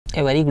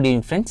A very good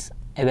evening friends.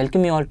 I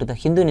welcome you all to the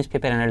Hindu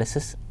newspaper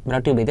analysis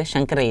brought to you by the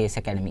Shankar IAS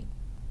Academy.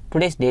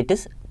 Today's date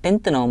is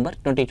 10th November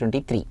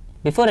 2023.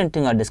 Before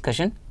entering our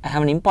discussion, I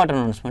have an important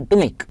announcement to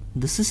make.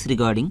 This is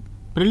regarding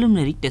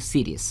preliminary test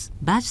series.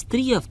 Batch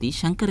 3 of the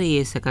Shankar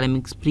IAS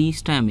Academic's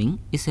pre-stamming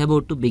is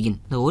about to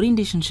begin. The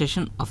orientation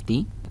session of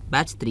the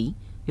batch 3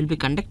 will be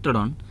conducted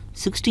on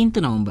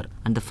 16th November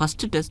and the first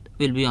test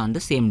will be on the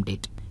same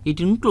date.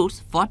 It includes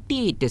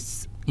 48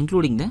 tests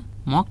including the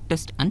mock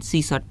test and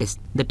CSAR test.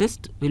 The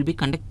test will be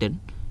conducted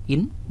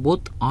in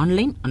both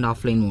online and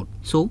offline mode.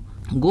 So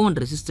go and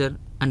register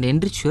and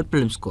enrich your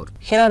prelim score.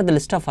 Here are the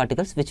list of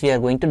articles which we are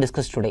going to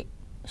discuss today.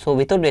 So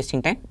without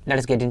wasting time, let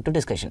us get into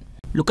discussion.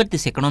 Look at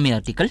this economy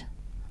article.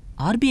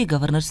 RBI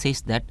governor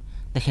says that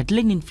the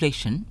headline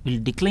inflation will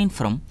decline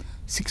from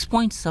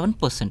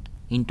 6.7%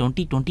 in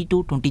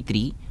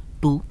 2022-23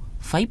 to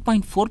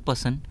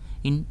 5.4%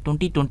 in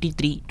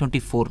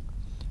 2023-24.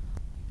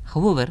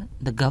 However,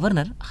 the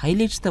governor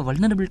highlights the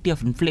vulnerability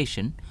of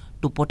inflation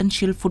to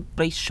potential food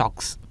price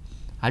shocks.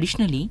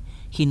 Additionally,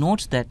 he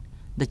notes that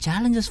the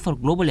challenges for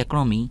global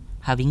economy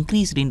have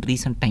increased in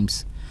recent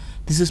times.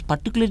 This is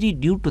particularly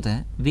due to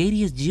the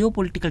various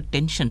geopolitical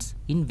tensions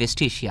in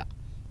West Asia.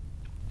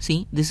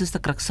 See, this is the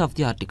crux of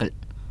the article.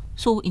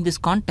 So, in this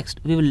context,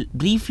 we will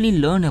briefly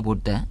learn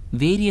about the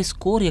various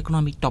core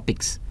economic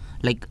topics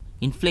like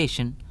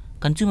inflation,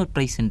 consumer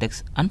price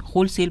index and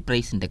wholesale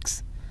price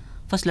index.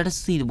 First, let us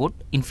see about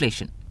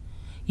inflation.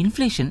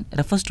 Inflation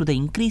refers to the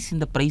increase in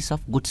the price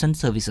of goods and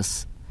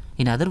services.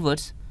 In other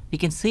words, we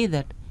can say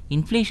that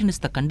inflation is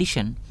the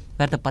condition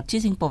where the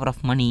purchasing power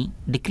of money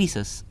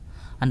decreases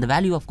and the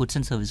value of goods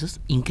and services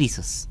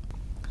increases.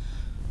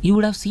 You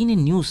would have seen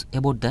in news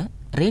about the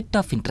rate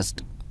of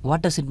interest.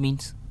 What does it mean?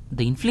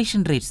 The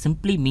inflation rate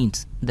simply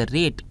means the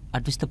rate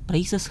at which the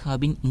prices have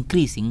been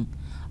increasing,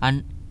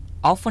 and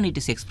often it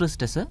is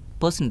expressed as a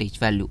percentage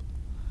value.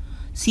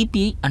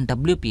 CPI and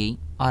WPI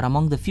are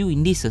among the few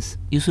indices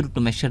used to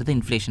measure the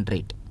inflation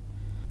rate.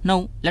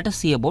 Now let us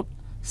see about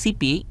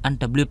CPI and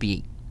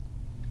WPI.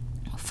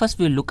 First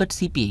we will look at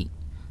CPI.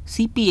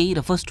 CPI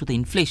refers to the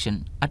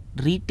inflation at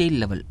retail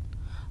level,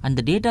 and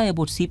the data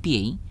about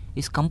CPI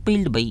is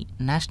compiled by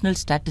National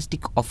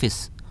Statistic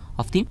Office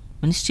of the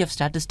Ministry of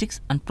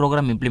Statistics and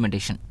Program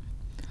Implementation.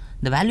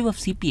 The value of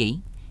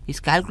CPI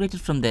is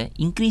calculated from the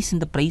increase in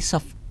the price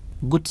of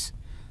goods,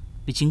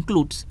 which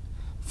includes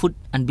food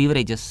and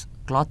beverages,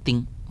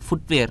 clothing,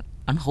 footwear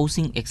and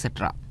housing,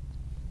 etc.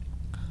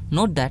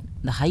 Note that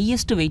the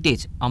highest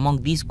weightage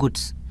among these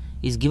goods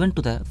is given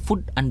to the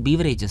food and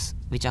beverages,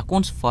 which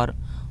accounts for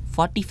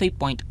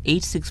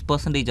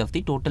 45.86% of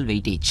the total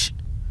weightage.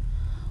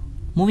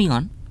 Moving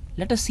on,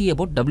 let us see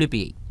about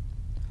WPI.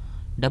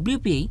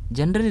 WPI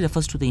generally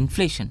refers to the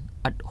inflation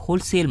at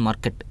wholesale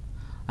market,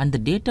 and the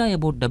data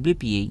about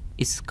WPI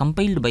is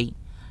compiled by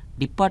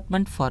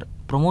Department for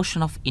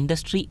Promotion of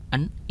Industry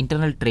and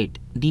Internal Trade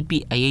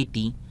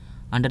 (DPIIT)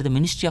 under the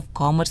Ministry of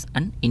Commerce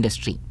and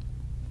Industry.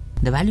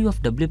 The value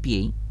of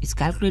WPI is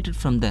calculated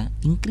from the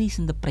increase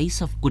in the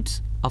price of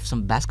goods of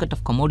some basket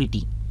of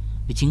commodity,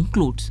 which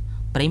includes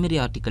primary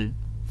article,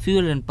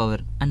 fuel and power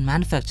and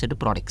manufactured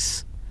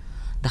products.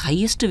 The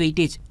highest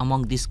weightage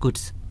among these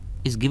goods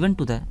is given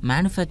to the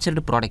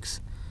manufactured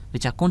products,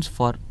 which accounts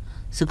for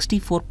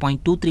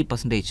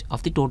 64.23%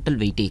 of the total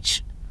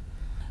weightage.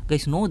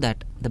 Guys, know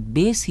that the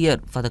base year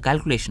for the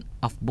calculation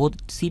of both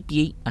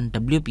CPI and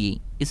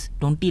WPI is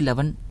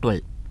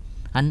 2011-12,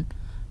 and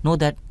know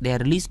that they are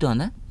released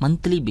on a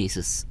monthly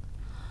basis.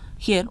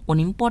 Here,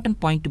 one important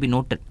point to be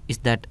noted is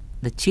that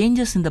the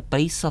changes in the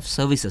price of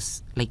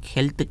services like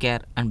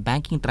healthcare and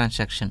banking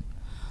transaction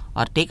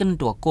are taken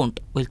into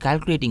account while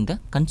calculating the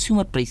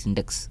consumer price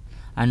index,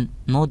 and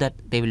know that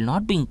they will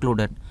not be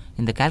included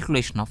in the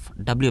calculation of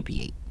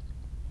WPI.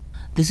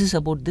 This is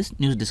about this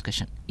news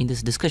discussion. In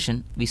this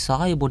discussion, we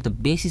saw about the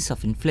basis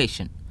of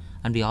inflation,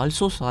 and we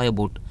also saw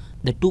about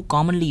the two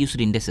commonly used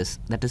indices,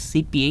 that is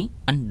CPI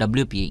and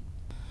WPI.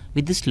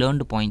 With these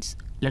learned points,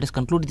 let us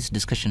conclude this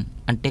discussion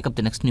and take up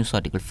the next news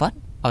article for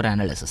our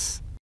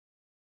analysis.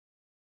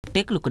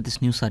 Take a look at this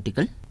news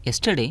article.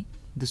 Yesterday,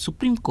 the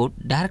Supreme Court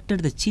directed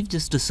the Chief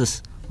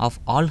Justices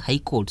of all High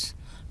Courts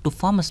to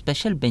form a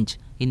special bench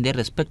in their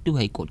respective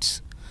High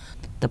Courts.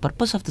 The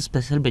purpose of the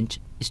special bench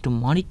is to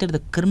monitor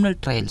the criminal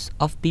trials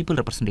of people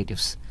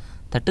representatives,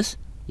 that is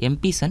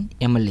MPs and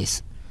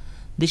MLAs.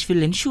 This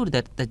will ensure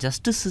that the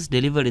justice is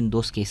delivered in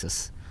those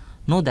cases.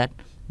 Know that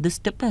this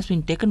step has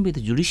been taken by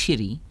the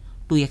judiciary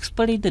to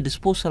expedite the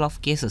disposal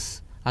of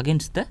cases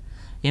against the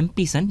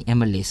MPs and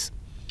MLAs.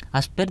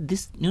 As per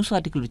this news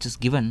article which is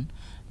given,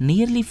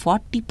 nearly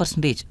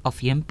 40% of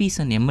MPs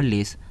and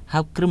MLAs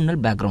have criminal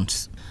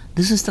backgrounds.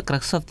 This is the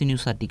crux of the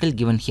news article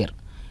given here.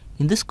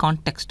 In this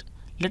context,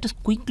 let us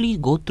quickly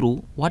go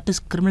through what is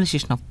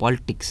criminalization of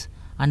politics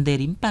and their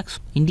impacts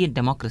on Indian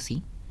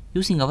democracy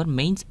using our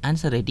mains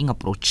answer writing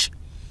approach.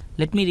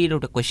 Let me read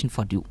out a question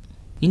for you.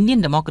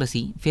 Indian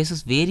democracy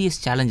faces various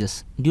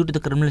challenges due to the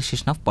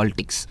criminalization of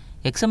politics.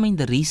 Examine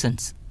the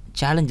reasons,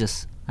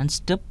 challenges and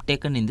steps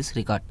taken in this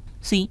regard.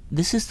 See,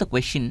 this is the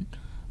question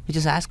which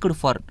is asked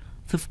for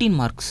 15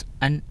 marks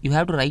and you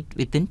have to write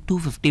within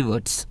 250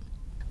 words.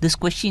 This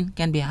question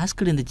can be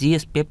asked in the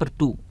GS paper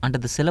 2 under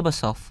the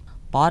syllabus of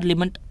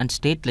Parliament and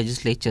State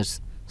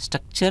Legislatures,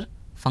 Structure,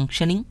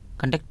 Functioning,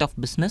 Conduct of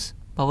Business,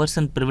 Powers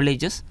and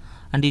Privileges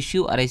and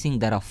Issue arising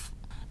thereof.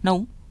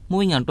 Now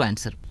moving on to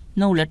answer.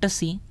 Now let us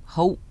see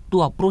how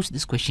to approach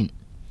this question.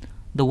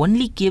 The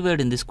only keyword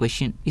in this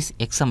question is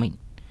examine.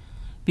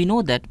 We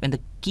know that when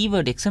the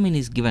keyword examine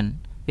is given,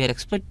 we are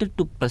expected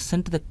to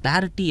present the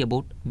clarity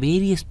about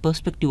various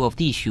perspectives of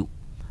the issue,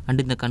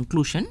 and in the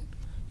conclusion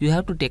you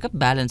have to take a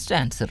balanced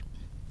answer.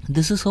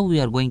 This is how we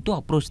are going to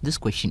approach this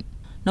question.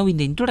 Now in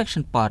the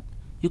introduction part,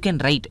 you can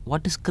write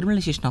what is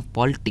criminalization of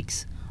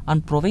politics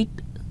and provide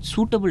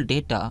suitable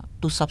data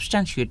to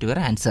substantiate your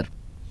answer.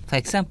 For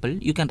example,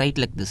 you can write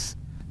like this.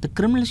 The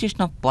criminalization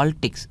of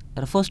politics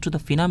refers to the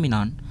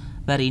phenomenon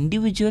where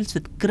individuals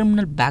with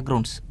criminal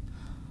backgrounds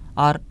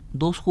or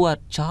those who are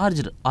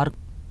charged or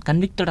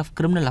convicted of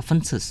criminal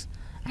offences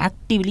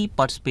actively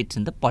participates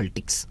in the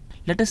politics.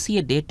 Let us see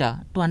a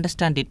data to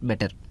understand it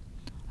better.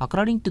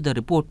 According to the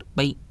report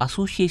by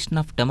Association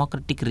of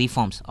Democratic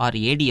Reforms or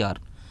ADR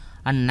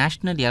and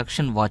National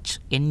Election Watch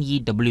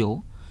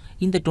NEWO,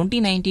 in the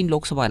 2019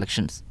 Lok Sabha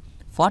elections,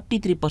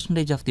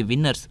 43% of the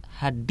winners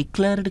had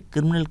declared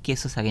criminal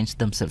cases against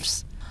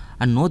themselves,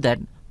 and know that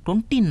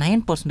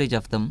 29%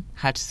 of them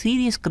had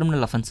serious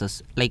criminal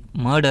offences like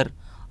murder,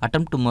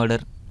 attempt to murder,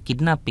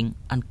 kidnapping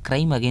and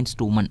crime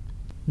against women.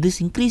 This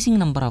increasing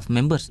number of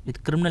members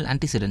with criminal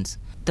antecedents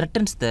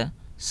threatens the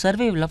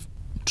survival of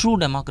true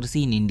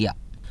democracy in India.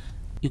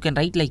 You can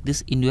write like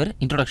this in your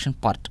introduction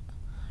part.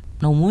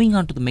 Now moving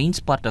on to the mains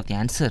part of the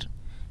answer.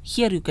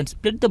 Here you can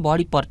split the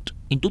body part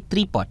into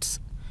 3 parts.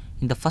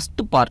 In the first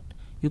part,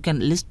 you can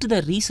list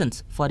the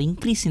reasons for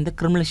increase in the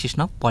criminalization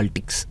of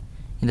politics.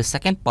 In the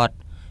second part,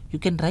 you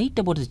can write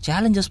about the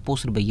challenges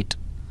posed by it.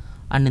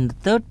 And in the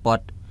third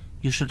part,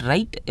 you should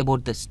write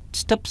about the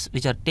steps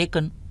which are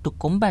taken to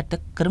combat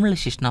the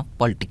criminalization of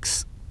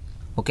politics.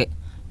 Okay,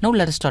 now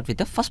let us start with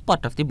the first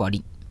part of the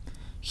body.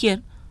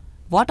 Here,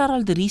 what are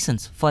all the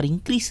reasons for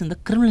increase in the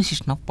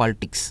criminalization of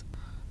politics?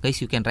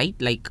 Guys, you can write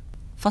like,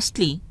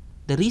 firstly,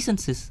 the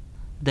reasons is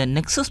the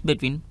nexus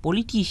between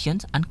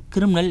politicians and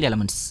criminal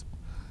elements.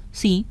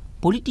 See,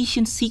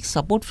 politicians seek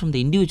support from the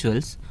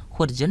individuals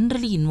who are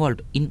generally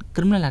involved in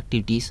criminal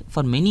activities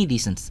for many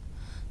reasons.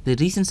 The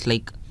reasons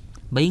like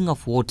buying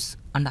of votes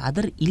and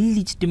other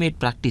illegitimate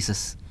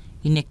practices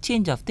in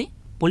exchange of the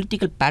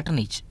political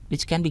patronage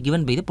which can be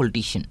given by the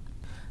politician.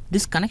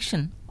 This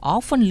connection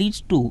often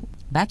leads to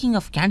backing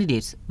of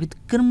candidates with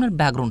criminal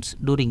backgrounds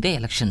during the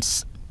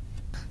elections.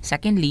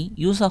 Secondly,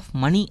 use of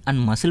money and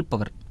muscle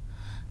power.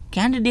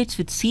 Candidates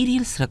with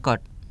serious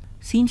record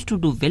seems to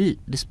do well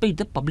despite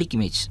the public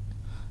image.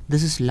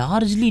 This is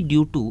largely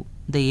due to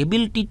the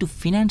ability to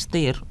finance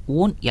their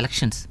own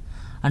elections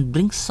and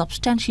bring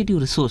substantiative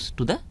resource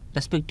to the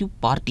respective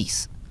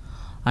parties.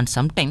 And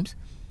sometimes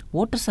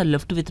voters are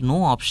left with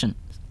no option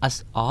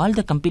as all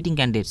the competing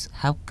candidates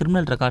have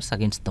criminal records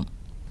against them.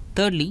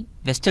 Thirdly,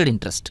 vested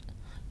interest.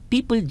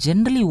 People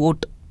generally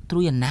vote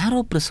through a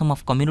narrow prism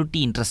of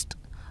community interest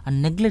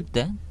and neglect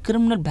the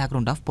criminal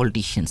background of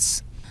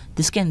politicians.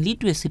 This can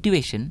lead to a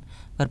situation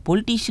where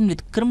politicians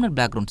with criminal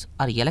backgrounds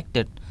are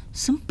elected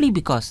simply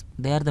because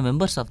they are the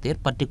members of their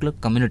particular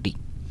community.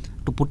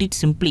 To put it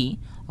simply,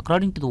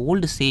 according to the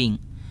old saying,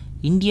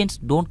 Indians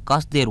don't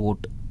cast their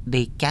vote,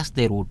 they cast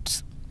their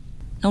votes.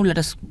 Now let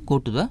us go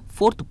to the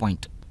fourth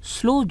point.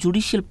 Slow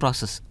judicial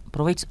process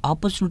provides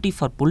opportunity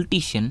for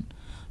politicians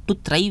to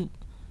thrive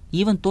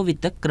even though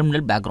with a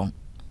criminal background.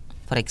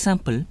 For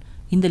example,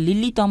 in the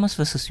Lily Thomas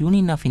vs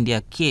Union of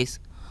India case,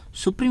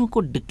 Supreme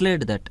Court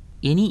declared that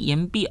any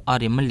MP or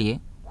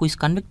MLA who is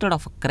convicted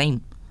of a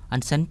crime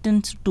and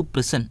sentenced to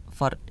prison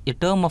for a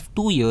term of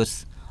 2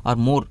 years or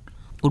more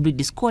would be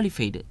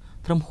disqualified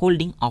from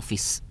holding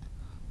office.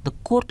 The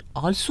court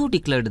also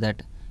declared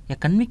that a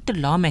convicted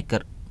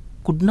lawmaker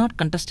could not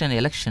contest an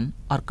election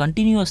or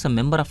continue as a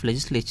member of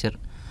legislature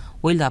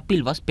while the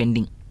appeal was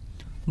pending.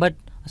 But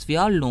as we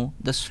all know,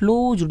 the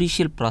slow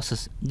judicial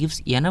process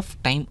gives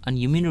enough time and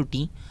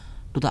immunity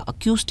to the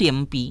accused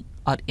MP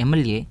or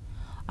MLA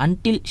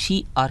until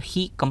she or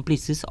he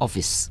completes his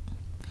office.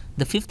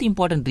 The fifth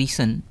important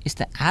reason is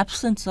the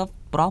absence of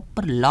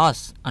proper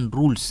laws and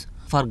rules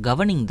for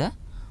governing the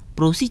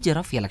procedure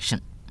of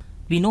election.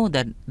 We know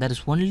that there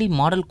is only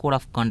Model Code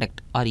of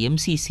Conduct or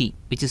MCC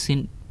which is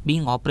in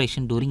being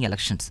operation during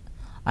elections,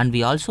 and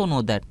we also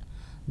know that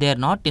they are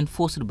not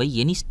enforced by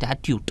any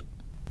statute.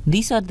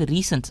 These are the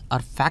reasons or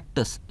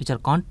factors which are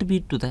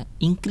contribute to the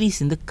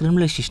increase in the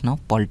criminalization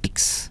of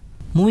politics.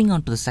 Moving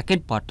on to the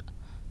second part,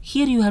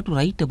 here you have to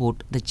write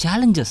about the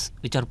challenges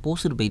which are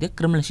posed by the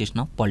criminalization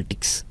of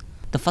politics.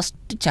 The first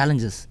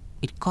challenge is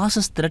it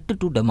causes threat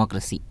to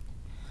democracy.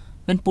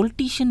 When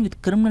politicians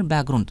with criminal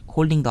background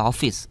holding the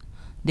office,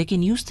 they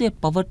can use their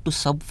power to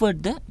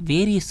subvert the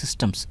various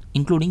systems,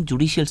 including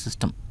judicial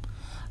system,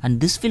 and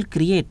this will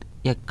create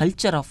a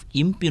culture of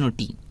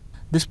impunity.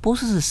 This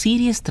poses a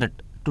serious threat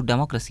to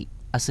democracy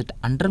as it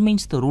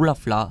undermines the rule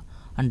of law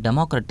and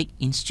democratic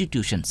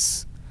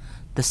institutions.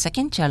 The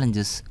second challenge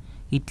is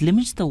it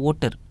limits the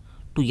voter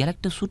to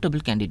elect a suitable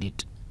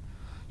candidate.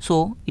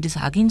 So it is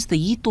against the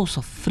ethos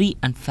of free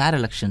and fair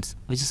elections,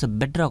 which is a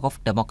bedrock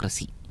of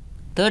democracy.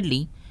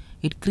 Thirdly,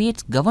 it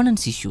creates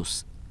governance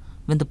issues.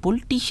 When the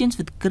politicians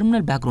with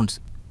criminal backgrounds,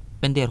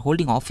 when they are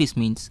holding office,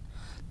 means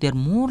they are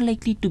more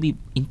likely to be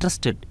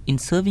interested in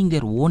serving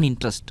their own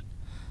interest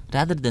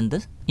rather than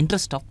the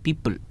interest of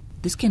people.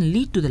 This can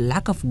lead to the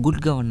lack of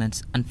good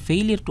governance and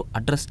failure to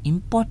address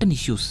important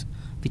issues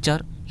which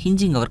are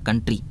hinging our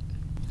country.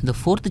 The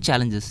fourth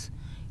challenge is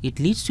it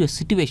leads to a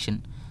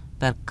situation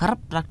where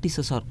corrupt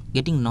practices are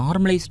getting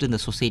normalized in the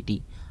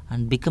society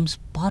and becomes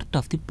part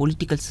of the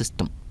political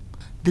system.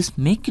 This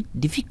makes it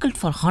difficult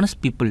for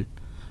honest people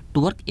to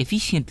work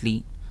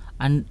efficiently,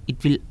 and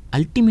it will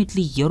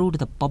ultimately erode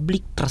the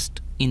public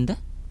trust in the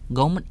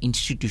government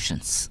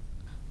institutions.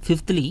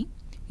 Fifthly,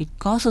 it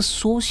causes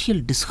social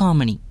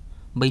disharmony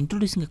by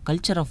introducing a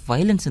culture of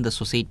violence in the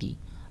society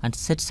and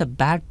sets a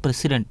bad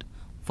precedent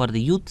for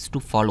the youths to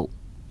follow.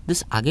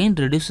 This again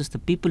reduces the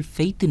people's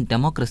faith in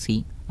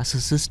democracy as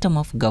a system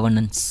of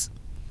governance.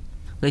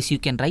 Guys, you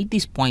can write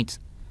these points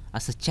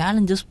as the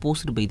challenges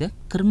posed by the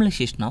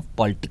criminalization of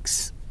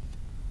politics.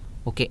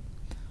 Okay,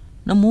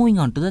 now moving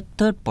on to the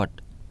third part.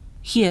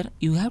 Here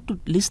you have to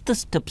list the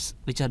steps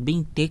which are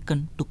being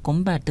taken to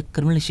combat the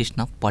criminalization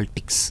of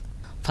politics.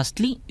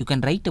 Firstly, you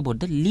can write about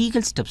the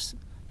legal steps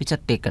which are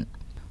taken.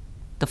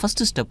 The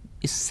first step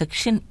is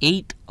Section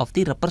 8 of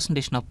the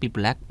Representation of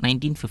People Act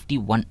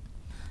 1951.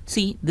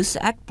 See, this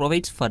act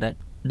provides for a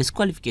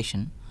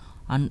disqualification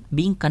and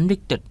being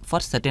convicted for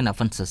certain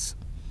offences.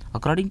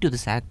 According to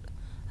this act,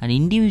 an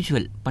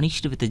individual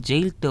punished with a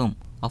jail term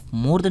of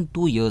more than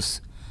 2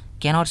 years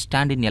cannot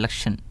stand in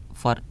election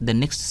for the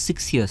next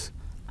 6 years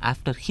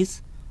after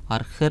his or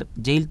her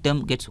jail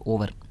term gets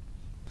over.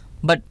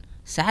 But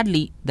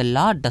sadly, the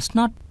law does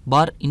not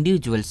bar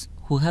individuals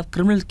who have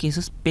criminal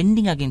cases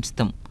pending against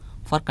them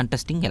for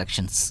contesting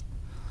elections.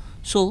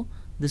 So,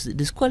 this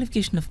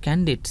disqualification of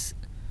candidates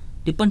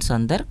depends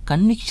on their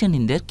conviction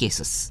in their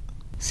cases.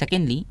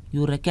 Secondly,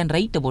 you can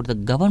write about the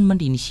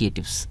government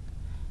initiatives.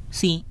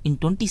 See, in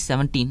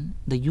 2017,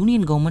 the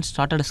Union government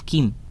started a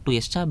scheme to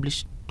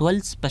establish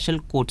 12 special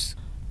courts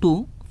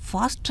to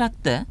fast-track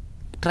the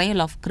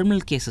trial of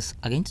criminal cases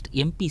against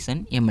MPs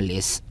and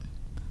MLAs.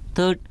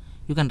 Third,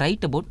 you can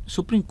write about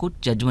Supreme Court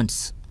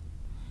judgments.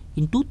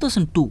 In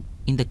 2002,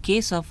 in the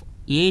case of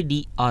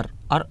ADR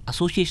or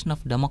Association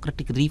of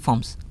Democratic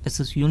Reforms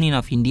versus Union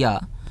of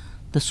India,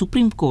 the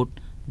Supreme Court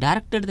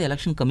directed the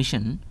Election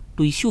Commission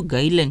to issue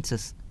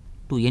guidelines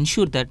to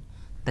ensure that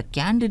the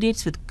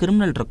candidates with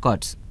criminal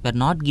records were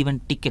not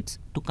given tickets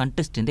to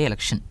contest in the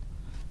election.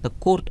 The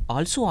court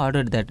also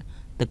ordered that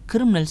the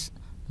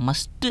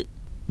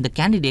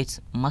candidates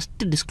must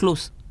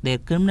disclose their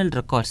criminal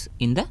records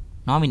in the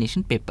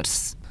nomination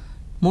papers.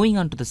 Moving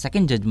on to the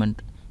second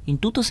judgment, in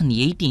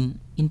 2018,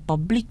 in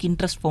Public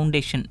Interest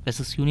Foundation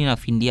versus Union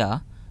of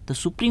India, the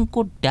Supreme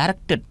Court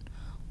directed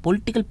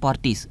political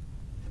parties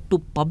to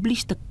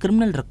publish the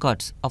criminal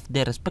records of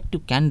their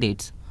respective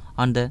candidates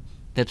on the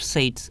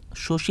websites,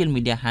 social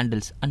media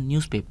handles and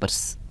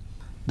newspapers.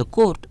 The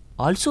court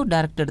also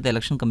directed the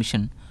Election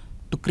Commission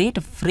to create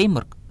a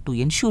framework to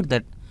ensure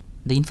that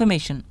the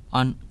information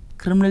on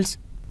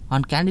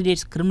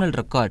candidates' criminal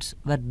records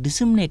were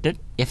disseminated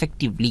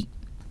effectively.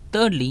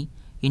 Thirdly,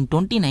 in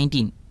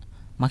 2019,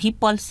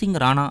 Mahipal Singh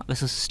Rana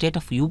versus State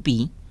of UP,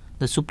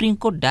 the Supreme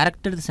Court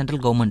directed the central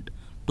government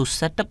to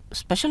set up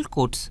special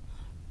courts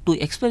to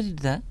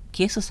expedite the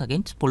cases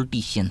against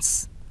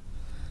politicians.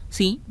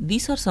 See,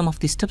 these are some of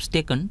the steps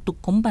taken to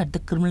combat the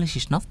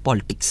criminalization of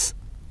politics.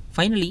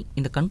 Finally,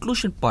 in the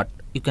conclusion part,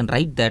 you can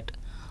write that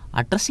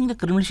addressing the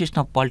criminalization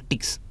of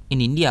politics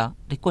in India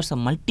requires a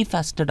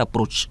multifaceted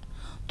approach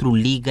through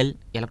legal,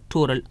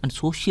 electoral and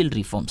social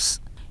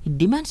reforms. It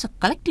demands a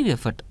collective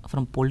effort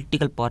from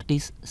political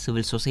parties,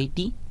 civil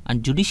society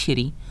and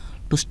judiciary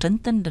to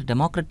strengthen the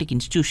democratic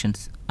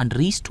institutions and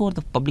restore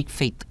the public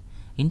faith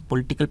in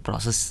political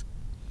process.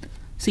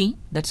 See,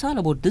 that's all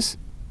about this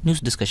news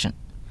discussion.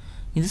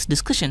 In this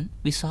discussion,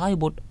 we saw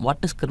about what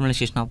is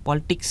criminalization of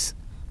politics.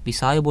 We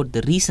saw about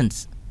the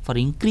reasons for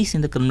increase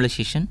in the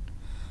criminalization.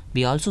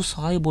 We also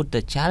saw about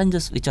the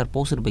challenges which are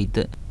posed by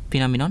the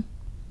phenomenon.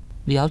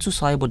 We also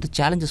saw about the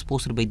challenges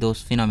posed by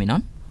those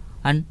phenomenon.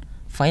 And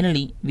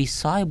finally, we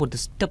saw about the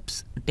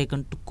steps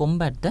taken to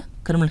combat the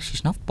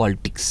criminalization of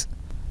politics.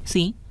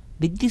 See,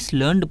 with these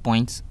learned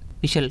points,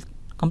 we shall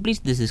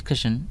complete this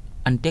discussion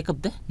and take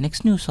up the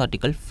next news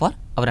article for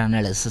our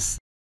analysis.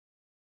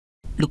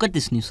 Look at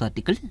this news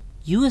article.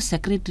 US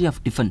Secretary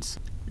of Defense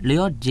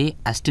Lloyd J.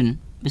 Austin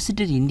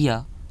visited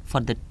India for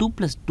the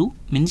 2+2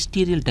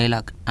 ministerial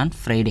dialogue on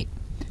Friday.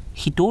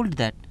 He told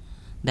that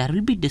there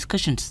will be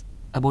discussions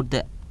about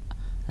the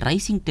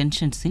rising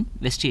tensions in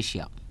West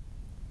Asia.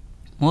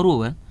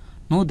 Moreover,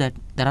 know that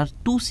there are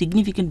two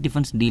significant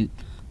defense deals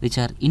which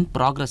are in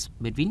progress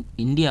between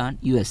India and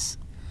US.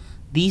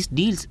 These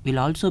deals will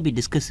also be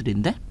discussed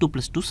in the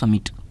 2+2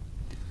 summit.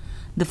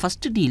 The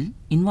first deal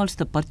involves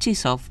the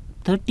purchase of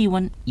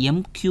 31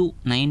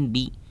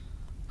 MQ-9B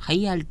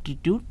high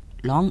altitude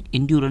long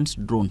endurance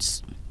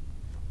drones.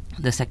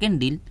 The second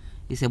deal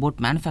is about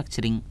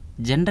manufacturing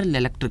General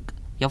Electric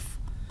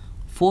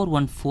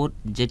F414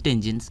 jet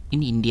engines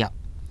in India.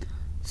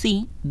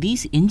 See,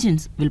 these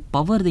engines will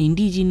power the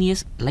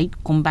indigenous light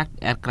compact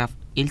aircraft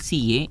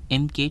LCA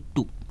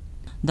Mk2.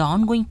 The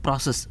ongoing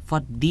process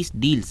for these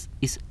deals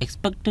is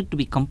expected to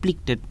be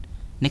completed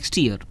next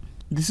year.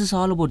 This is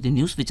all about the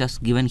news which is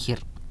given here.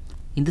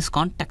 In this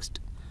context,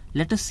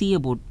 let us see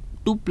about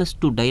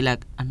 2+2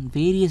 dialogue and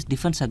various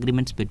defense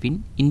agreements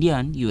between India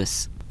and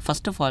US.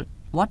 First of all,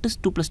 what is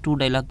 2+2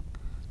 dialogue?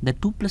 The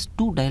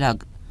 2+2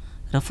 dialogue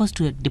refers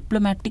to a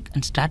diplomatic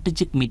and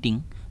strategic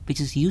meeting which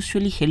is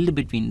usually held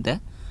between the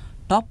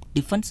top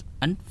defense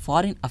and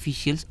foreign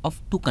officials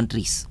of two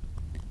countries.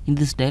 In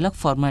this dialogue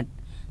format,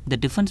 the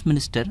defense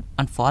minister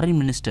and foreign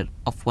minister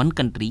of one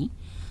country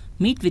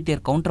meet with their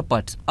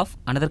counterparts of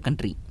another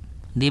country.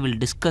 They will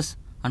discuss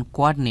and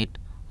coordinate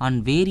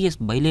on various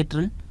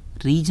bilateral,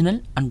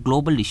 regional and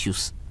global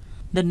issues.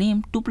 The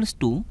name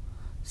 2+2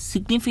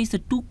 signifies the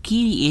two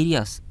key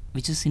areas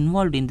which is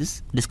involved in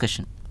this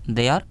discussion.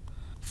 They are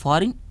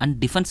foreign and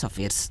defense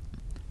affairs.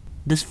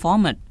 This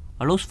format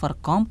allows for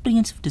a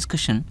comprehensive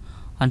discussion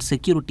on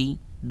security,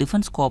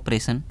 defense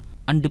cooperation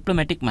and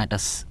diplomatic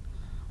matters,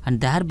 and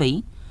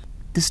thereby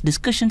these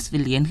discussions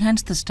will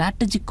enhance the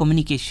strategic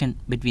communication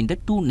between the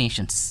two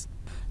nations.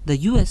 The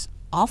US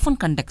often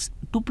conducts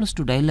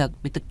 2+2 dialogue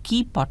with the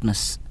key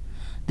partners.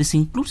 This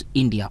includes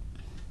India.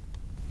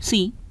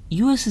 See,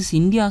 US is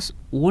India's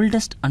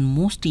oldest and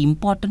most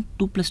important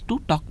 2+2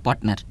 talk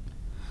partner.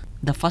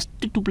 The first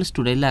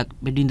 2+2 dialogue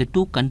between the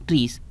two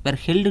countries were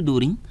held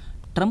during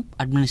Trump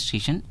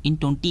administration in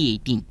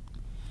 2018.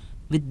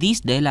 With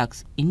these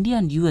dialogues, India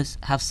and US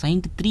have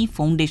signed 3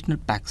 foundational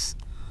pacts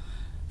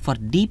for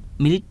deep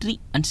military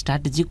and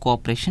strategic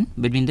cooperation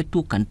between the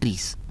two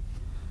countries.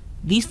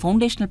 These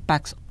foundational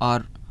pacts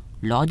are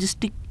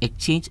Logistic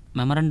Exchange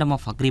Memorandum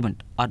of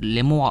Agreement or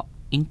LEMOA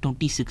in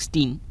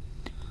 2016,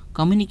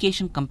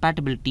 Communication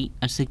Compatibility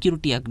and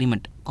Security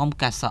Agreement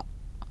COMCASA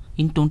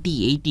in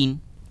 2018,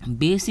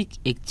 Basic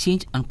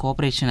Exchange and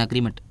Cooperation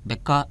Agreement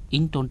BECA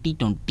in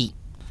 2020.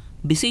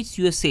 Besides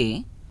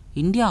USA,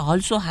 India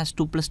also has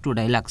 2+2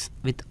 dialogues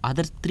with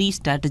other 3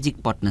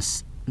 strategic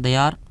partners. They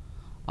are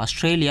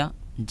Australia,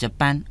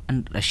 Japan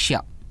and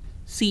Russia.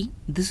 See,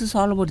 this is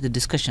all about the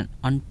discussion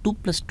on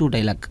 2+2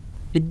 dialogue.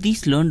 With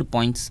these learned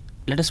points,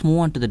 let us move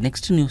on to the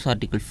next news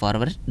article for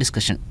our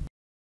discussion.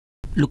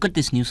 Look at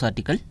this news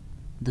article.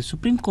 The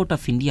Supreme Court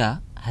of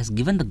India has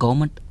given the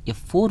government a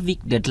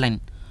 4-week deadline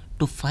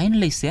to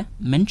finalize a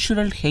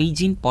menstrual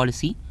hygiene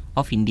policy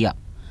of India.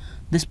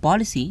 This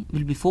policy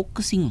will be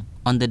focusing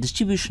on the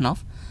distribution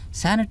of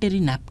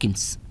sanitary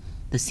napkins.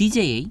 The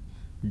CJI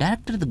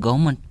directed the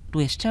government to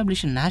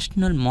establish a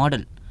national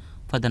model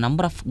for the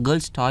number of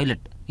girls'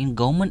 toilets in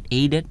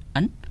government-aided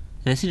and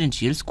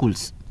residential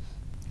schools.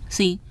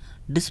 See,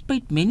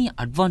 despite many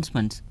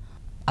advancements,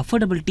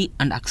 affordability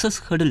and access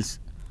hurdles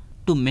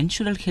to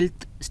menstrual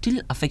health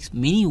still affects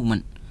many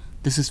women.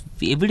 This is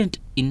evident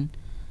in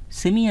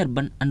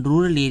semi-urban and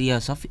rural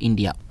areas of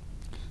India.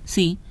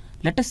 See,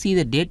 let us see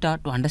the data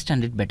to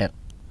understand it better.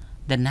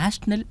 The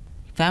National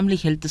Family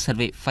Health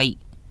Survey 5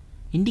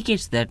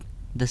 indicates that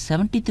the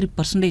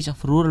 73%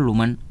 of rural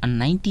women and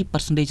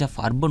 90% of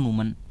urban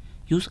women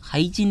use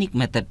hygienic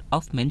method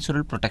of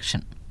menstrual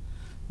protection.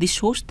 This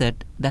shows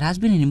that there has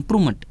been an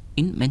improvement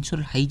in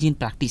menstrual hygiene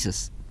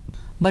practices,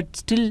 but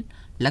still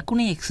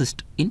lacunae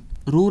exist in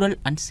rural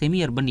and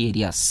semi-urban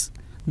areas.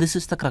 This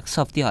is the crux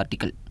of the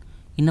article.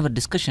 In our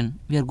discussion,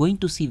 we are going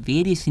to see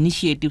various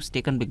initiatives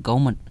taken by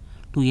government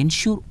to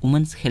ensure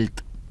women's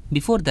health.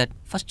 Before that,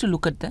 first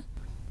look at the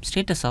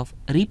status of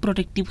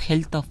reproductive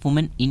health of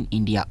women in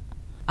India.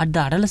 At the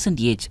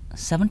adolescent age,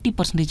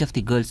 70% of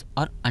the girls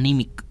are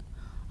anemic,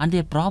 and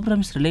their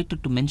problems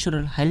related to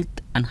menstrual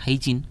health and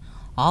hygiene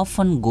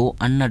often go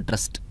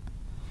unaddressed.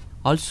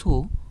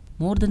 Also,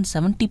 more than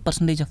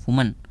 70% of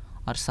women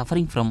are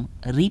suffering from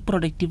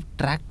reproductive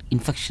tract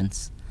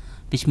infections,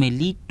 which may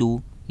lead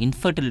to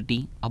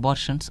infertility,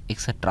 abortions,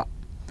 etc.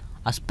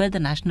 As per the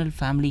National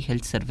Family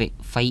Health Survey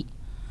 5,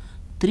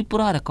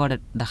 Tripura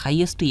recorded the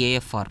highest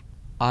AFR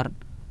or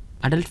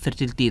adult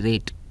fertility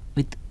rate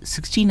with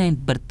 69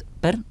 births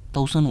per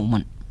 1000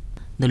 women.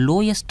 The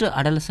lowest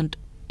adolescent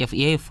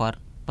AFR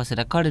was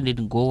recorded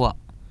in Goa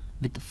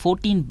with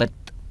 14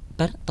 births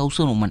per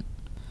 1000 women.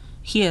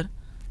 Here,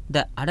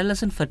 the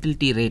adolescent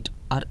fertility rate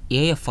or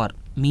AFR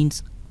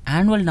means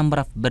annual number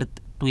of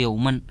births to a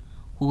woman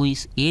who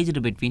is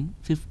aged between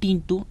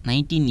 15 to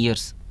 19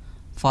 years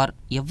for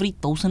every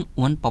 1000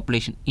 women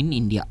population in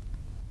India.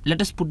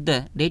 Let us put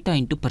the data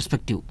into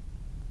perspective.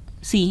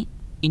 See,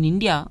 in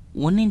India,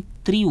 1 in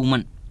 3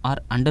 women are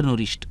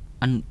undernourished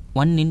and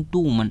 1 in 2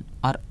 women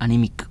are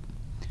anemic.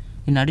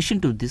 In addition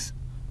to this,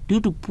 due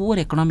to poor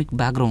economic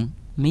background,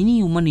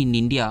 many women in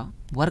India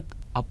work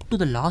up to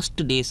the last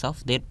days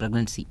of their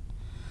pregnancy.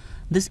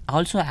 This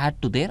also adds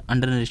to their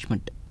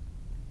undernourishment.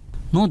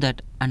 Know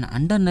that an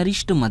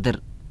undernourished mother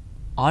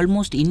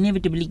almost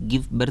inevitably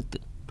give birth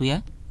to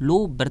a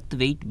low birth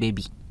weight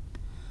baby.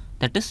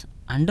 That is,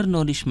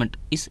 undernourishment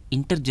is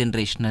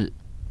intergenerational.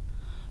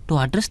 To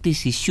address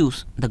these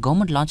issues, the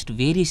government launched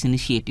various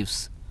initiatives.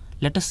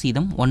 Let us see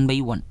them one by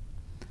one.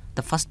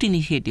 The first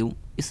initiative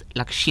is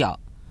Lakshya.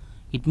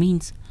 It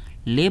means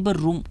Labor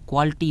Room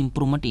Quality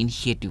Improvement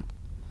Initiative.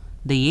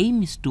 The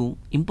aim is to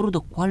improve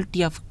the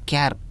quality of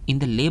care in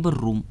the labor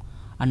room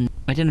and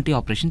maternity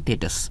operation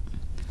theatres.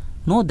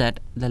 Know that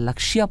the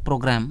Lakshya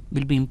program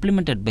will be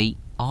implemented by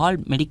all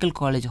medical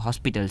college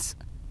hospitals,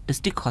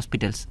 district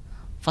hospitals,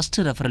 first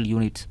referral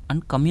units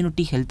and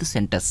community health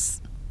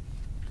centers.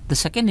 The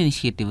second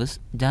initiative is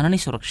Janani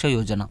Suraksha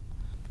Yojana.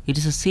 It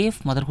is a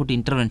safe motherhood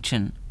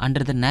intervention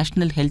under the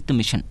National Health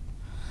Mission.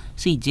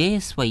 See,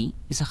 JSY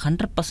is a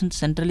 100%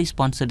 centrally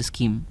sponsored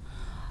scheme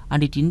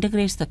and it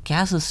integrates the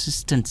cash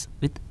assistance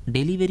with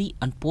delivery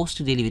and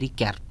post-delivery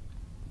care.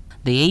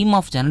 The aim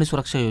of Janani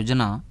Suraksha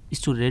Yojana is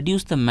to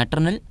reduce the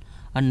maternal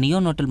and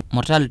neonatal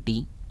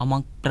mortality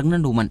among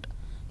pregnant women,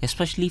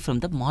 especially from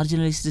the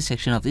marginalized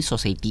section of the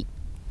society.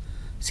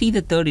 See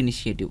the third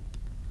initiative.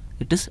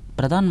 It is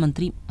Pradhan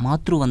Mantri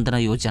Matru Vandana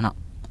Yojana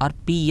or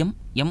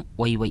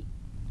PMMYY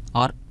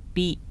or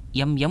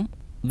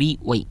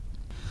PMMVY.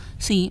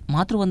 See,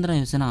 Matru Vandana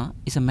Yojana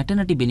is a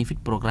maternity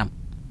benefit program.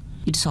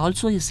 It is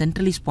also a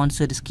centrally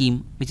sponsored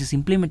scheme which is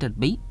implemented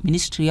by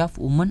Ministry of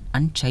Women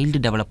and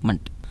Child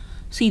Development.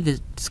 See,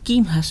 the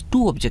scheme has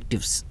two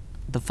objectives.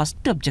 The first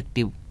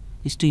objective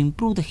is to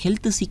improve the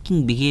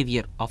health-seeking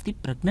behavior of the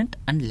pregnant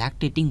and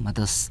lactating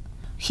mothers.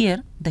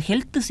 Here, the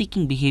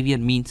health-seeking behavior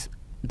means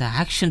the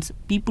actions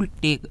people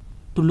take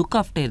to look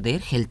after their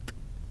health.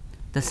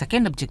 The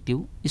second objective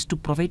is to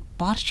provide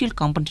partial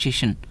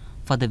compensation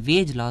for the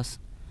wage loss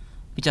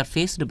which are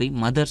faced by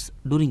mothers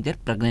during their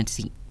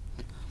pregnancy.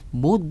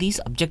 Both these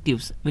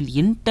objectives will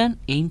in turn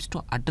aims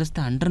to address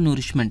the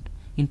undernourishment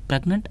in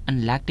pregnant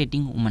and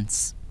lactating women.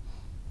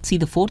 See,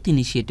 the fourth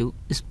initiative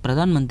is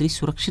Pradhan Mantri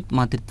Surakshit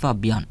Matritva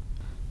Abhiyan.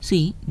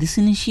 See, this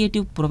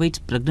initiative provides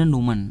pregnant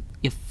women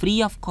a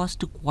free of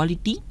cost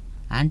quality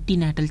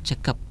antenatal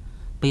checkup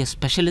by a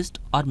specialist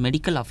or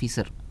medical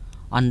officer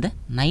on the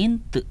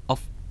 9th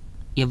of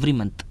every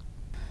month.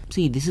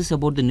 See, this is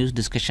about the news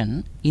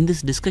discussion. In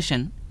this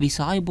discussion, we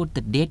saw about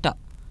the data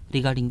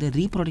regarding the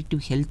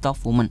reproductive health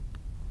of women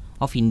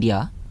of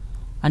India,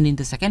 and in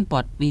the second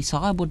part, we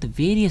saw about the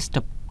various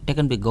steps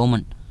taken by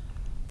government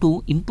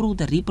to improve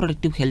the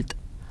reproductive health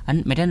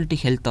and maternity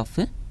health of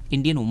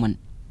Indian women.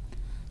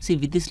 See,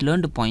 with these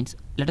learned points,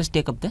 let us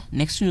take up the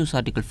next news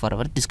article for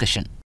our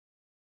discussion.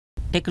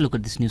 Take a look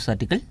at this news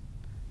article.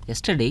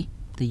 Yesterday,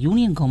 the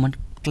Union government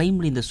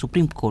claimed in the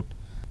Supreme Court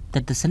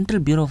that the Central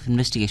Bureau of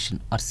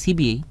Investigation or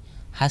CBI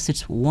has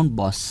its own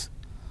boss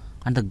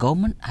and the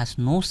government has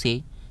no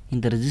say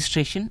in the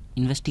registration,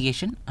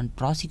 investigation and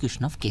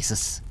prosecution of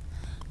cases.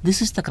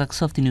 This is the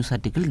crux of the news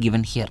article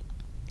given here.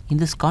 In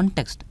this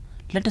context,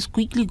 let us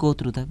quickly go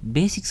through the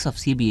basics of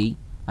CBI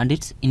and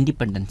its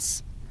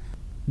independence.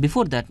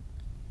 Before that,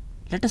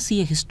 let us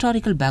see a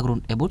historical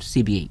background about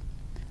CBI.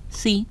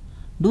 See,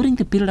 during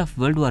the period of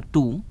World War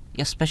II,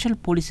 a Special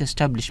Police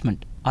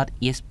Establishment or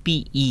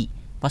SPE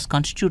was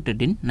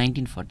constituted in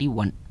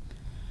 1941.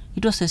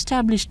 It was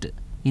established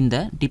in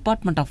the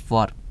Department of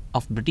War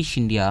of British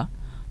India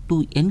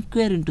to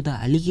inquire into the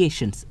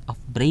allegations of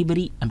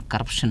bribery and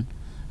corruption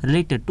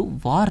related to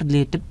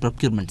war-related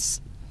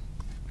procurements.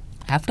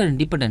 After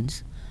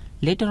independence,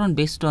 later on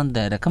based on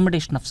the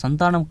recommendation of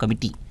Santhanam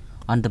Committee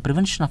on the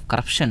Prevention of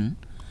Corruption,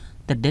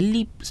 the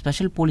Delhi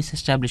Special Police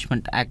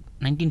Establishment Act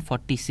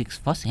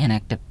 1946 was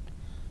enacted.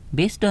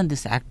 Based on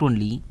this act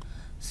only,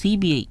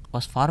 CBI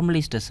was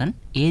formalized as an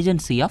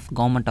agency of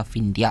Government of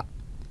India.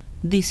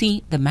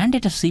 The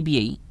mandate of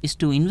CBI is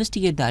to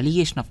investigate the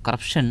allegation of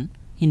corruption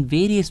in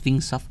various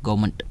wings of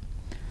government.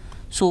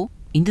 So,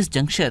 in this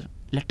juncture,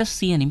 let us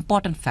see an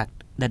important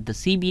fact that the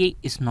CBI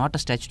is not a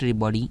statutory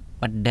body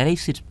but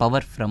derives its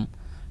power from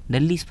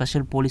Delhi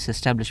Special Police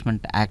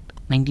Establishment Act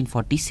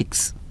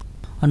 1946.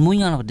 And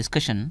moving on our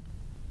discussion,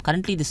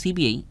 currently the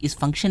CBI is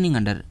functioning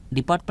under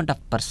Department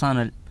of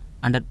Personnel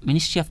under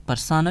Ministry of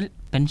Personnel,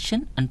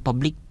 Pension and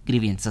Public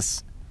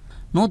Grievances.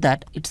 Know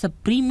that it is the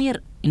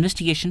premier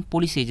investigation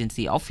police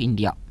agency of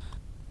India.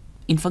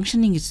 In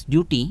functioning its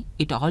duty,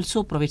 it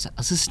also provides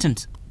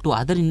assistance to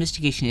other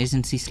investigation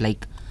agencies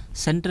like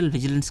Central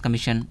Vigilance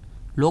Commission,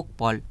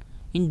 Lokpal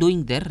in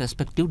doing their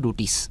respective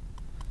duties.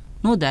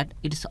 Know that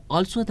it is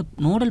also the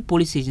nodal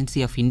police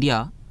agency of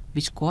India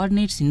which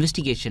coordinates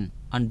investigation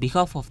on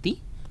behalf of the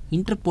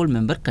Interpol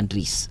member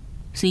countries.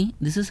 See,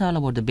 this is all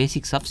about the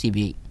basics of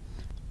CBI.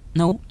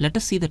 Now, let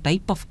us see the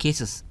type of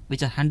cases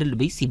which are handled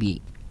by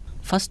CBI.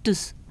 First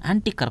is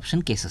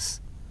anti-corruption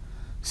cases.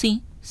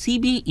 See,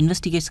 CBI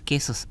investigates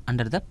cases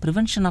under the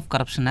Prevention of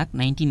Corruption Act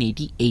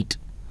 1988.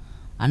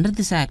 Under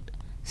this act,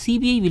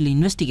 CBI will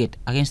investigate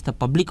against the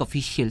public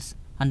officials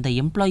and the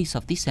employees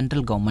of the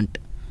central government.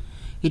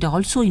 It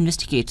also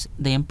investigates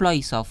the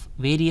employees of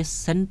various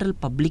central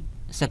public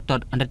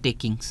sector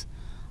undertakings,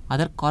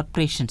 other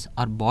corporations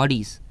or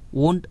bodies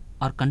owned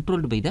or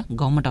controlled by the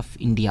Government of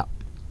India.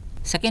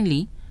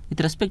 Secondly,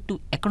 with respect to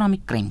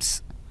economic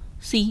crimes,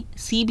 see,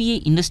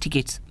 CBI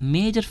investigates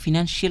major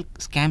financial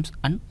scams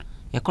and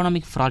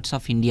economic frauds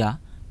of India,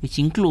 which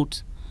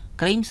includes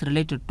crimes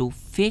related to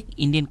fake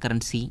Indian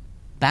currency,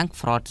 bank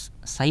frauds,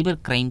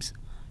 cyber crimes,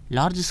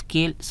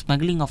 large-scale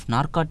smuggling of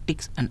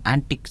narcotics and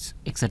antiques,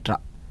 etc.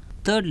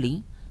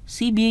 Thirdly,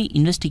 CBI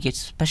investigates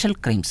special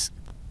crimes,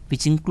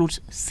 which includes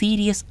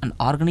serious and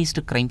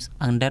organized crimes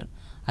under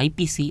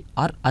IPC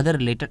or other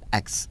related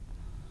acts.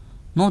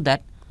 Know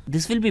that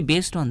this will be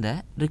based on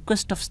the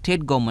request of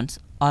state governments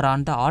or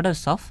on the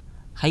orders of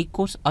high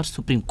courts or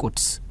supreme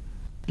courts.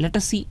 Let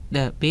us see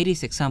the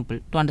various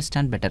examples to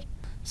understand better.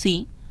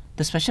 See,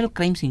 the special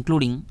crimes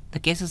including the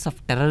cases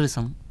of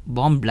terrorism,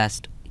 bomb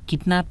blast,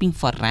 kidnapping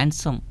for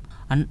ransom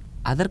and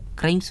other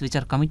crimes which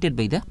are committed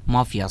by the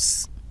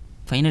mafias.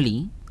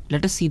 Finally,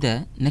 let us see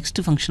the next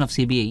function of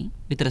CBI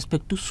with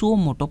respect to suo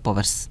motu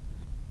powers.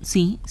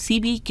 See,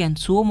 CBI can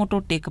suo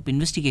motu take up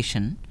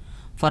investigation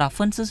for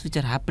offences which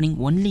are happening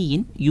only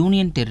in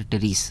union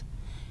territories.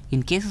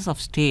 In cases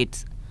of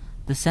states,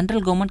 the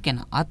central government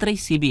can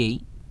authorize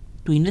CBI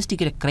to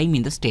investigate a crime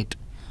in the state.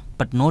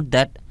 But note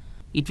that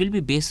it will be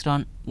based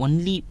on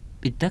only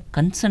with the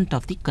consent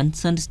of the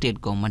concerned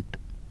state government.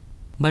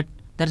 But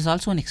there is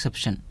also an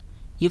exception.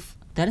 If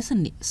there is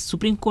a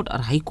Supreme Court or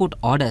High Court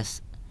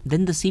orders,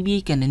 then the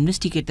CBI can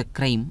investigate the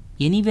crime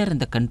anywhere in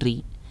the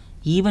country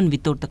even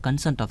without the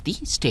consent of the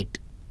state.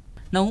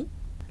 Now,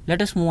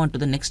 let us move on to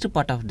the next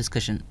part of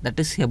discussion, that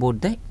is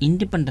about the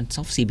independence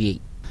of CBI.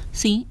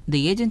 See,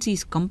 the agency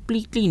is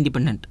completely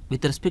independent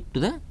with respect to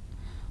the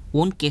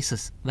own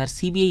cases where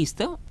CBI is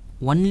the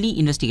only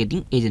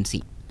investigating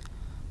agency.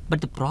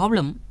 But the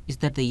problem is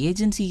that the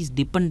agency is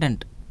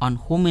dependent on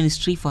Home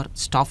Ministry for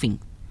staffing,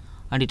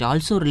 and it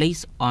also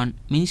relies on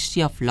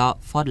Ministry of Law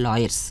for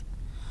lawyers.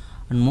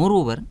 And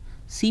moreover,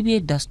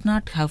 CBI does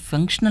not have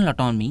functional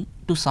autonomy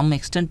to some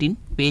extent in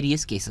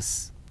various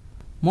cases.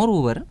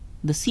 Moreover,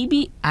 the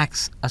CBI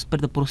acts as per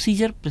the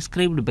procedure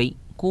prescribed by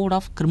Code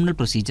of Criminal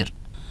Procedure,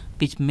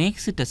 which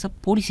makes it as a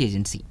police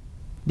agency.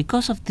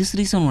 Because of this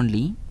reason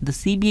only, the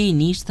CBI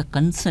needs the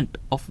consent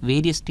of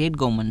various state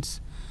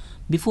governments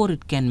before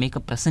it can make a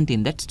presence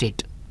in that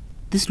state.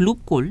 This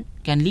loophole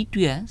can lead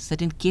to a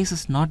certain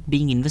cases not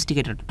being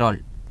investigated at all,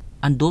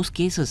 and those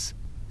cases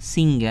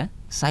seeing a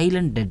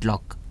silent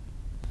deadlock.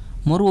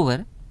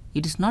 Moreover,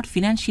 it is not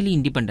financially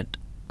independent,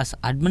 as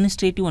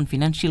administrative and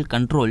financial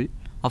control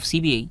of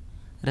CBI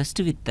rests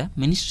with the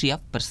Ministry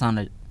of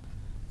Personnel.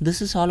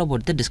 This is all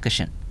about the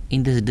discussion.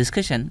 In this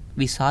discussion,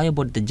 we saw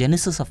about the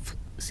genesis of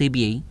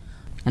CBI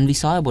and we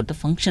saw about the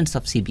functions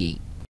of CBI.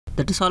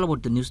 That is all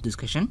about the news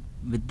discussion.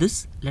 With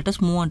this, let us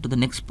move on to the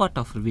next part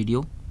of our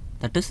video,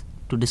 that is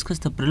to discuss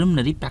the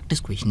preliminary practice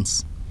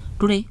questions.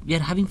 Today, we are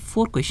having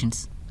 4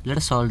 questions. Let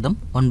us solve them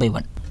one by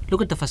one.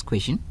 Look at the first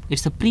question.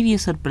 It's a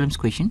previous year prelims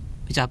question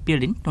which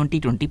appeared in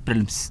 2020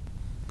 prelims.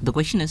 The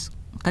question is,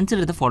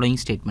 consider the following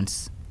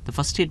statements. The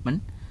first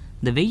statement,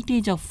 the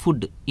weightage of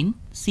food in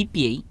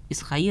CPI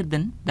is higher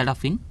than that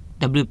of in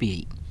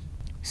WPI.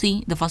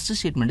 See, the first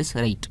statement is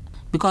right,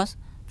 because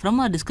from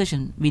our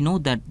discussion we know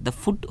that the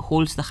food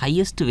holds the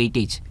highest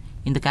weightage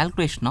in the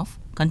calculation of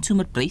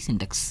consumer price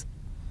index.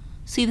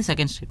 See the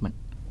second statement.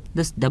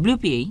 This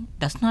WPI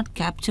does not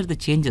capture the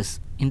changes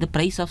in the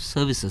price of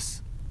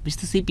services which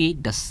the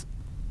CPI does.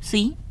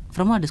 See,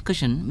 from our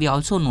discussion we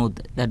also know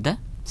that the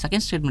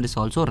second statement is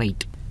also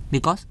right,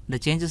 because the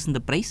changes in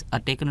the price are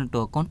taken into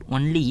account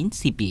only in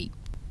CPI.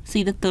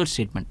 See the third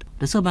statement.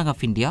 Reserve Bank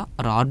of India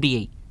or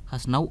RBI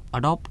has now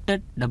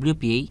adopted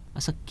WPI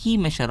as a key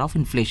measure of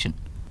inflation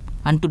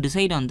and to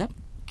decide on the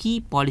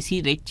key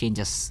policy rate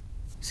changes.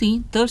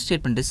 See, third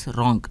statement is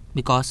wrong,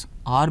 because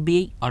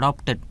RBI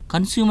adopted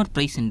Consumer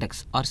Price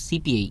Index or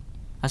CPI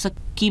as a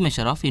key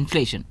measure of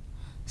inflation.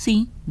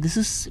 See, this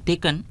is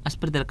taken as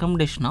per the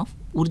recommendation of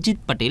Urjit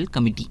Patel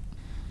Committee.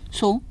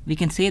 So, we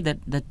can say that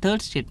the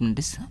third statement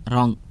is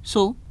wrong.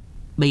 So,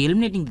 by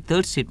eliminating the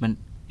third statement,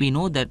 we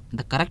know that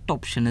the correct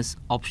option is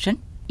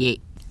option A.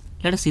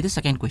 Let us see the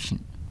second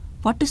question.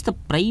 What is the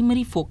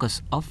primary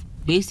focus of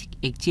Basic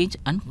Exchange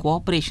and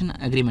Cooperation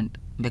Agreement,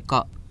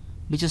 BECA,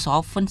 which is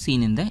often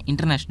seen in the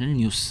international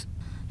news?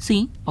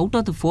 See, out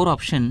of the 4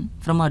 options,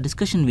 from our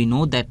discussion we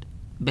know that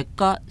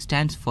BECA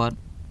stands for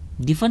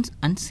Defense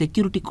and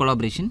Security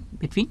Collaboration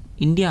between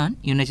India and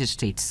United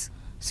States.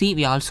 See,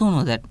 we also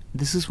know that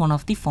this is one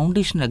of the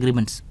foundational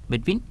agreements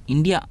between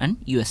India and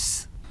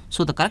US.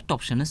 So the correct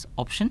option is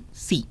option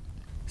C.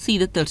 See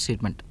the third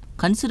statement.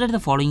 Consider the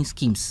following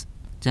schemes: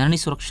 Janani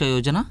Suraksha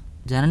Yojana,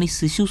 Janani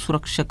Sishu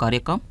Suraksha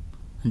Karyakam,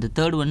 and the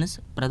third one is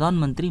Pradhan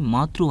Mantri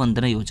Matru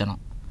Vandana Yojana.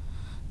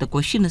 The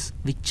question is,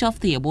 which of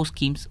the above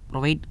schemes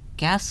provide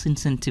cash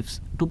incentives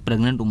to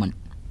pregnant women?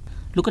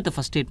 Look at the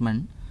first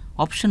statement.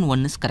 Option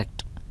 1 is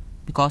correct,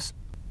 because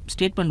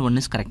statement 1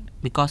 is correct,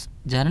 because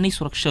Janani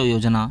Suraksha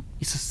Yojana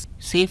is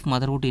a safe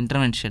motherhood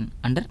intervention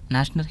under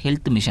National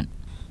Health Mission.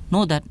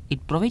 Know that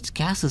it provides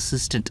cash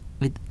assistance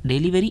with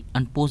delivery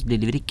and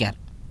post-delivery care.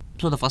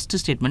 So the first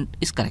statement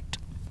is correct.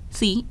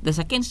 See, the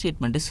second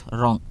statement is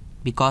wrong,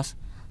 because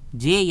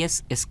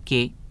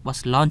JSSK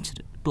was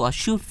launched to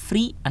assure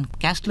free and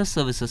cashless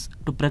services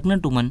to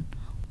pregnant women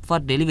for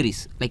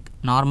deliveries like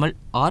normal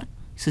or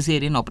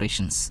cesarean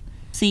operations.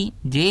 See,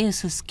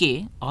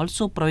 JSSK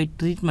also provide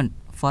treatment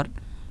for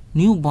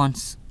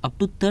newborns up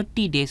to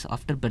 30 days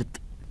after birth.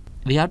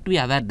 We have to be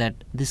aware that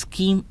this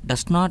scheme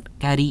does not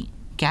carry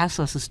cash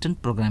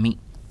assistant programming.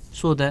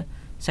 So the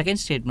second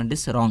statement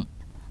is wrong.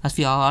 As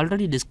we have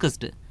already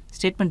discussed,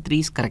 statement 3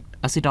 is correct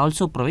as it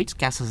also provides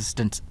cash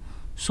assistance.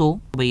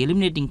 So by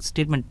eliminating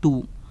statement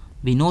 2,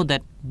 we know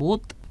that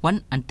both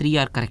 1 and 3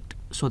 are correct.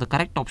 So the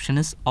correct option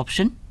is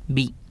option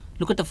B.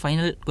 Look at the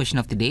final question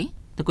of the day.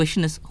 The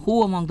question is,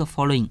 who among the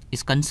following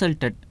is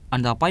consulted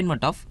on the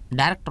appointment of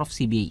Director of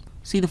CBI?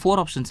 See, the 4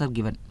 options are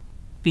given.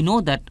 We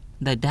know that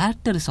the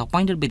director is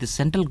appointed by the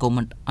central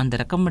government on the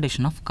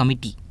recommendation of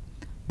committee.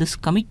 This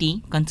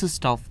committee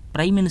consists of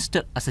Prime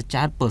Minister as a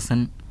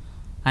chairperson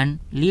and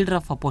leader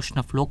of a portion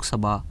of Lok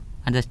Sabha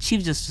and the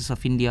Chief Justice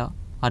of India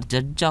or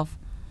Judge of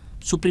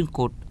Supreme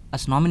Court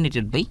as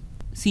nominated by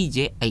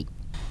CJI.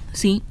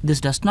 See,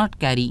 this does not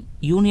carry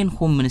Union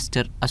Home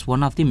Minister as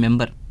one of the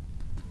member.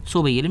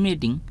 So by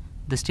eliminating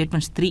the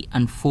statements 3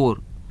 and 4,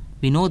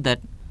 we know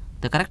that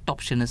the correct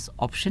option is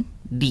option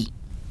D.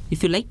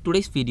 If you like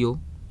today's video,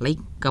 like,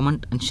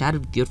 comment and share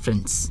it with your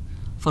friends.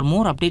 For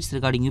more updates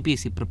regarding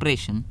UPSC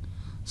preparation,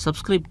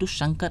 subscribe to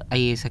Shankar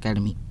IAS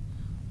Academy.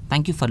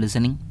 Thank you for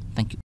listening.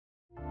 Thank you.